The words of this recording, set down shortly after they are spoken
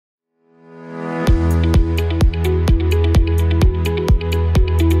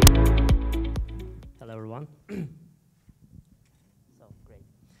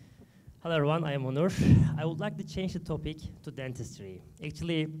Hello everyone, I am Onur. I would like to change the topic to dentistry.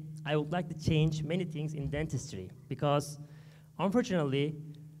 Actually, I would like to change many things in dentistry because unfortunately,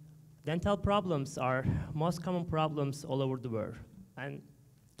 dental problems are most common problems all over the world. And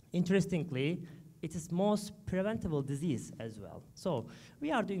interestingly, it is most preventable disease as well. So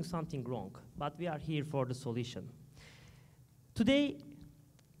we are doing something wrong, but we are here for the solution. Today,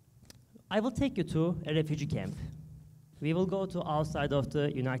 I will take you to a refugee camp. We will go to outside of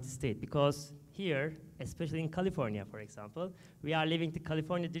the United States because here, especially in California, for example, we are living the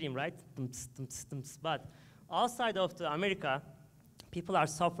California dream, right? But outside of the America, people are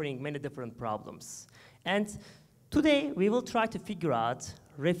suffering many different problems. And today, we will try to figure out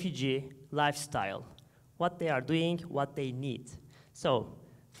refugee lifestyle, what they are doing, what they need. So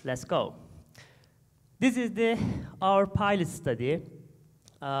let's go. This is our pilot study.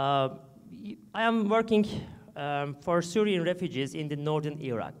 I am working for Syrian refugees in the northern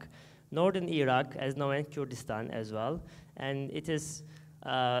Iraq. Northern Iraq, as known as Kurdistan as well, and it is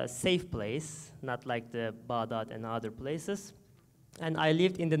a safe place, not like the Baghdad and other places. And I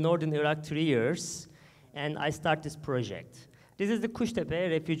lived in the northern Iraq 3 years, and I started this project. This is the Kuştepe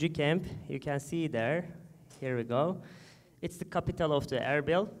refugee camp. You can see there. Here we go. It's the capital of the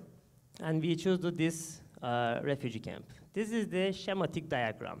Erbil, and we chose this refugee camp. This is the schematic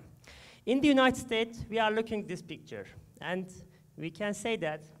diagram. In the United States, we are looking at this picture, and we can say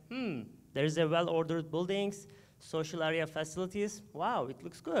that, there's a well-ordered buildings, social area facilities. Wow, it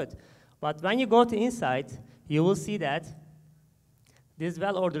looks good. But when you go to inside, you will see that this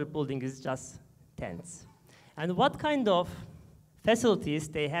well-ordered building is just tents. And what kind of facilities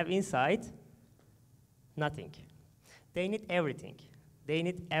they have inside? Nothing. They need everything. They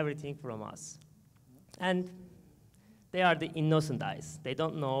need everything from us. And they are the innocent eyes. They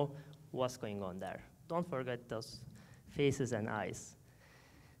don't know what's going on there. Don't forget those faces and eyes.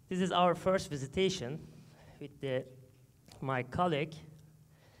 This is our first visitation with my colleague.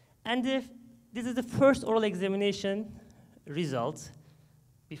 And this is the first oral examination result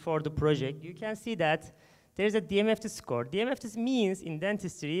before the project. You can see that there's a DMFT score. DMFT means in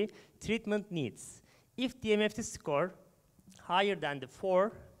dentistry, treatment needs. If DMFT score higher than the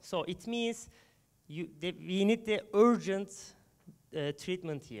 4, so it means we need the urgent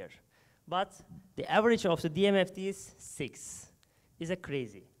treatment here. But the average of the DMFT is 6. Is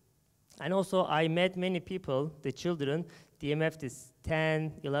crazy. And also, I met many people, the children, DMFT is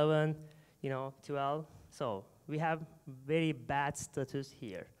 10, 11, 12. So we have very bad status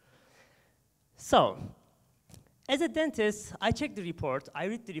here. So, as a dentist, I check the report. I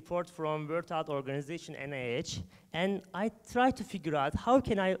read the report from World Health Organization, NIH, and I try to figure out how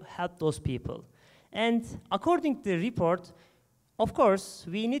can I help those people. And according to the report, of course,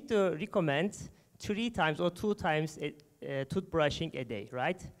 we need to recommend 3 times or 2 times toothbrushing a day,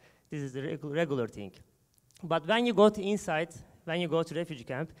 right? This is the regular thing. But when you go to inside, when you go to refugee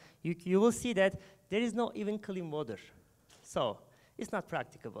camp, you will see that there is no even clean water. So it's not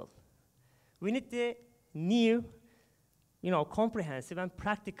practicable. We need the new, comprehensive and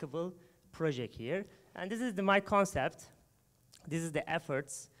practicable project here. And this is my concept. This is the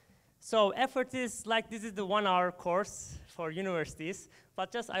efforts. So effort is like, this is the 1-hour course for universities,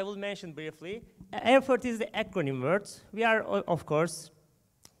 but just I will mention briefly. Effort is the acronym word. We are, of course,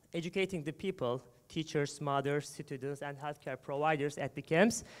 educating the people, teachers, mothers, students, and healthcare providers at the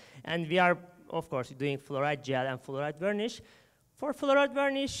camps. And we are, of course, doing fluoride gel and fluoride varnish. For fluoride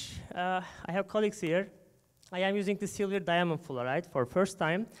varnish, I have colleagues here. I am using the silver diamond fluoride for first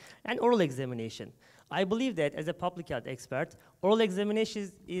time, and oral examination. I believe that as a public health expert, oral examination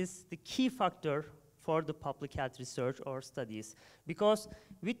is the key factor for the public health research or studies. Because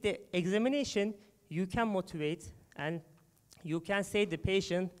with the examination, you can motivate and you can say the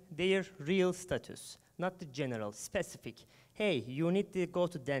patient their real status, not the general, specific. Hey, you need to go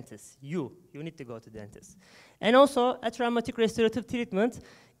to dentist. You need to go to dentist. And also, a traumatic restorative treatment,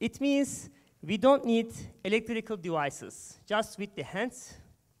 it means we don't need electrical devices. Just with the hands,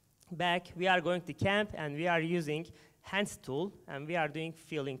 back, we are going to camp and we are using hands tool and we are doing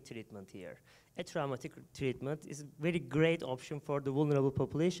filling treatment here. A traumatic treatment is a very great option for the vulnerable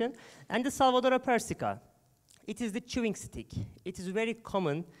population. And the Salvadora persica, it is the chewing stick. It is very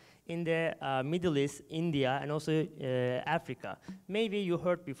common in the Middle East, India, and also Africa. Maybe you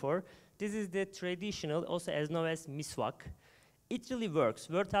heard before. This is the traditional, also as known as miswak. It really works.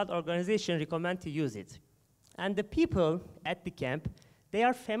 World Health Organization recommend to use it. And the people at the camp, they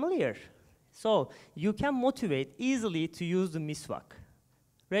are familiar. So you can motivate easily to use the miswak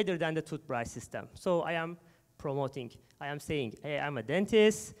rather than the toothbrush system. So I am saying, hey, I'm a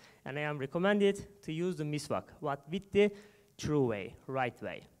dentist, and I am recommended to use the miswak, but with the true way, right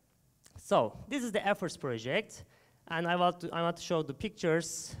way. So this is the efforts project, and I want to show the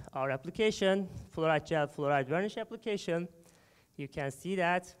pictures, our application, fluoride gel, fluoride varnish application. You can see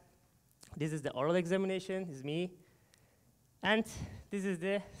that. This is the oral examination, is me. And this is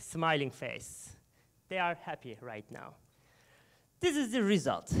the smiling face. They are happy right now. This is the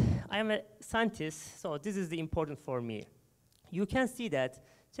result. I am a scientist, so this is the important for me. You can see that,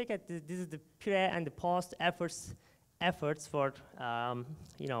 check out this is the pre and the post efforts for,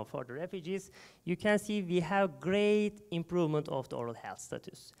 for the refugees. You can see we have great improvement of the oral health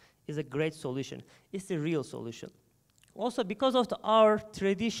status. It's a great solution. It's a real solution. Also, because of our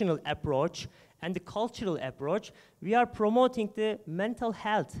traditional approach and the cultural approach, we are promoting the mental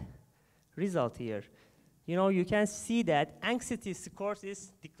health result here. You can see that anxiety scores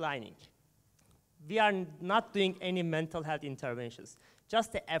is declining. We are not doing any mental health interventions,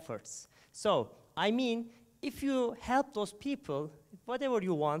 just the efforts. So, I mean, if you help those people, whatever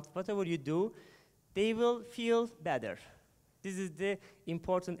you want, whatever you do, they will feel better. This is the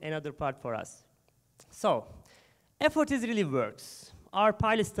important another part for us. So, effort is really works. Our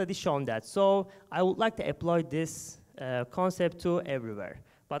pilot study shown that. So, I would like to apply this concept to everywhere.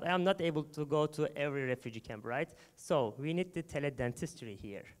 But I am not able to go to every refugee camp, right? So, we need the teledentistry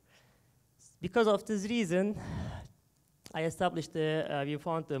here. Because of this reason, I established we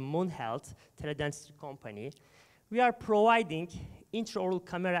found the Moon Health Teledentistry company. We are providing intraoral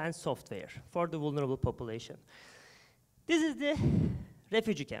camera and software for the vulnerable population. This is the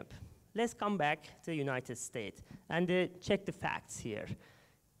refugee camp. Let's come back to the United States and check the facts here.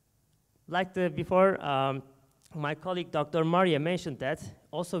 Like before, my colleague Dr. Maria mentioned that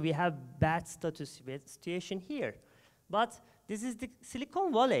also we have bad situation here. But this is the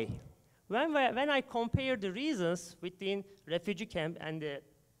Silicon Valley. When I compare the reasons between refugee camp and the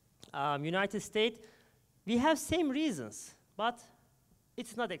United States, we have same reasons, but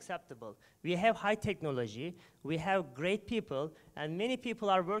it's not acceptable. We have high technology, we have great people, and many people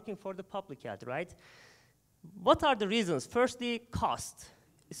are working for the public health, right? What are the reasons? Firstly, cost.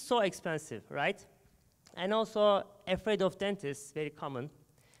 It's so expensive, right? And also, afraid of dentists, very common.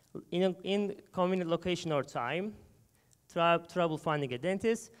 In convenient location or time, trouble finding a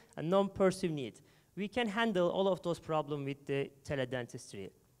dentist, and non-perceived need. We can handle all of those problems with the teledentistry.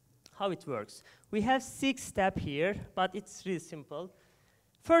 How it works? We have 6 steps here, but it's really simple.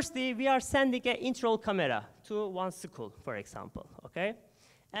 Firstly, we are sending an intraoral camera to one school, for example, okay?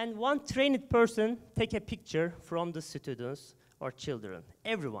 And one trained person take a picture from the students or children,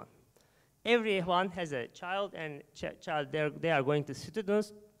 everyone. Everyone has a child, and they are going to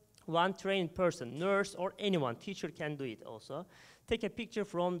students. One trained person, nurse or anyone, teacher can do it also. Take a picture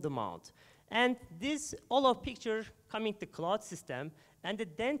from the mouth. And this, all of pictures coming to cloud system, and the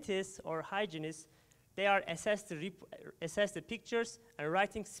dentist or hygienist, they are assess the pictures and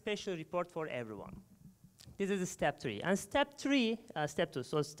writing special report for everyone. This is step 3. And step 2.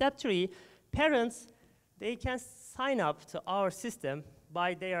 So step 3, parents, they can sign up to our system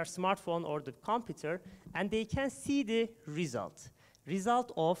by their smartphone or the computer, and they can see the result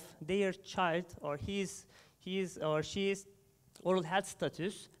of their child or his or she's oral health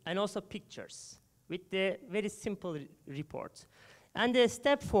status, and also pictures with the very simple report. And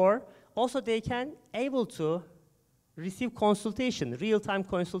step 4, also they can able to receive consultation, real-time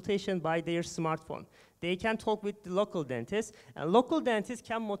consultation by their smartphone. They can talk with the local dentist, and local dentists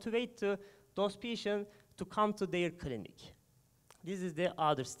can motivate those patients to come to their clinic. This is the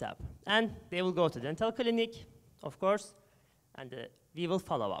other step. And they will go to dental clinic, of course, and we will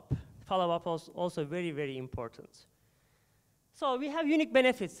follow up. Follow-up is also very, very important. So we have unique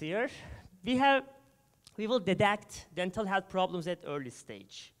benefits here. We will detect dental health problems at early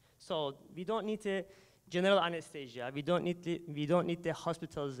stage. So we don't need a general anesthesia. We don't need the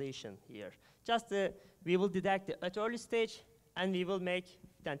hospitalization here. Just we will detect it at early stage, and we will make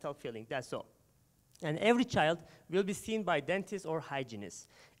dental filling. That's all. And every child will be seen by dentists or hygienists.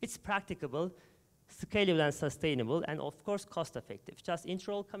 It's practicable, scalable and sustainable, and of course cost-effective. Just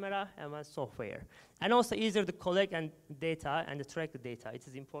intraoral camera and one software. And also easier to collect and data and to track the data. It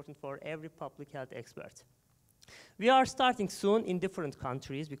is important for every public health expert. We are starting soon in different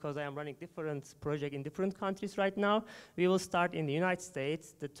countries because I am running different projects in different countries right now. We will start in the United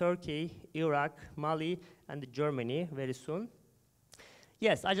States, the Turkey, Iraq, Mali, and Germany very soon.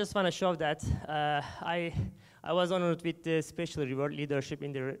 Yes, I just want to show that I was honored with the special reward leadership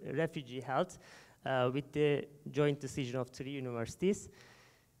in the refugee health with the joint decision of 3 universities.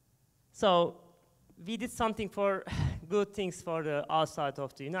 So we did something for good things for the outside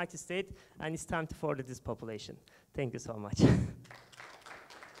of the United States, and it's time to forward this population. Thank you so much.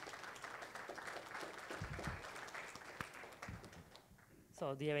 So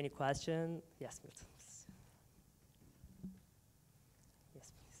So do you have any question? Yes, Milton.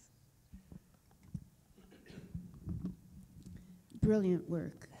 Yes, please. Brilliant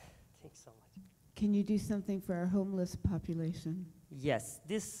work. Thanks so much. Can you do something for our homeless population? Yes,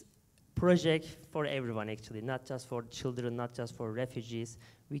 this project for everyone actually, not just for children, not just for refugees.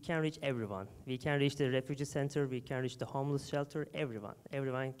 We can reach everyone. We can reach the refugee center, we can reach the homeless shelter, everyone.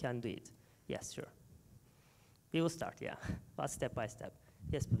 Everyone can do it. Yes, sure. We will start, yeah, but step by step.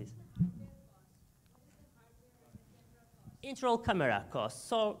 Yes, please. Intraoral camera cost.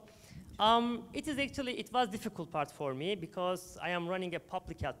 So it was difficult part for me because I am running a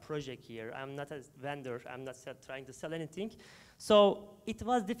public health project here. I'm not a vendor, I'm not trying to sell anything. So it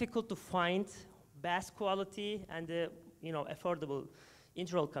was difficult to find best quality and affordable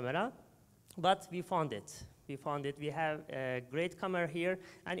intraoral camera, but we found it. We have a great camera here,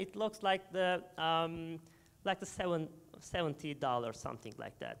 and it looks like the $70, something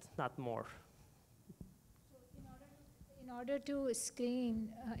like that, not more. In order to screen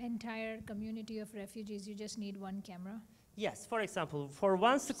entire community of refugees, you just need one camera? Yes, for example, for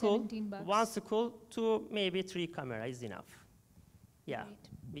one school, 2 maybe 3 camera is enough. Yeah, Great.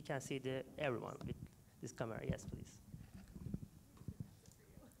 We can see everyone with this camera. Yes, please.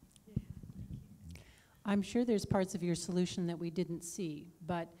 I'm sure there's parts of your solution that we didn't see,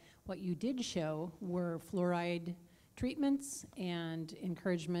 but what you did show were fluoride treatments and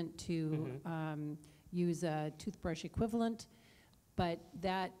encouragement to use a toothbrush equivalent, but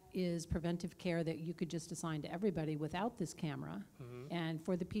that is preventive care that you could just assign to everybody without this camera. And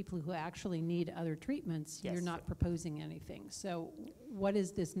for the people who actually need other treatments, Yes, you're not proposing anything. So what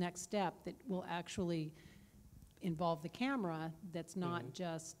is this next step that will actually involve the camera that's not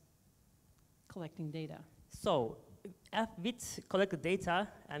just collecting data? So we collect the data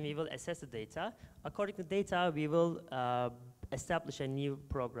and we will assess the data. According to data, we will establish a new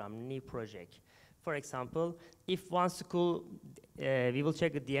program, new project. For example, if one school, we will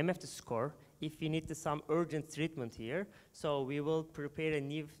check the DMF score. If we need some urgent treatment here, so we will prepare a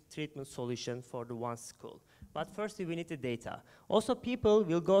new treatment solution for the one school. But first, we need the data. Also, people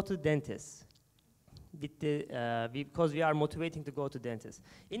will go to dentists with because we are motivating to go to dentists.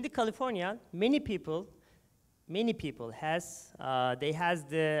 In the California, many people has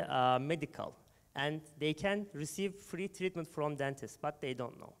the medical, and they can receive free treatment from dentists, but they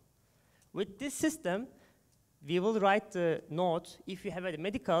don't know. With this system, we will write the note. If you have a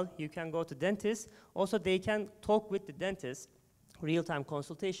medical, you can go to dentist. Also, they can talk with the dentist, real-time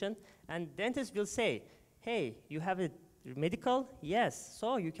consultation, and dentist will say, hey, you have a medical? Yes,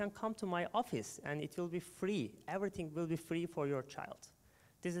 so you can come to my office, and it will be free. Everything will be free for your child.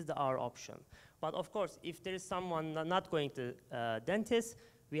 This is our option. But of course, if there is someone not going to dentist,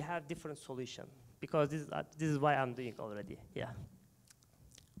 we have different solution, because this is why I'm doing already, yeah.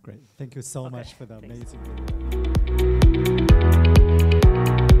 Great. Thank you so much for the Thanks. amazing video.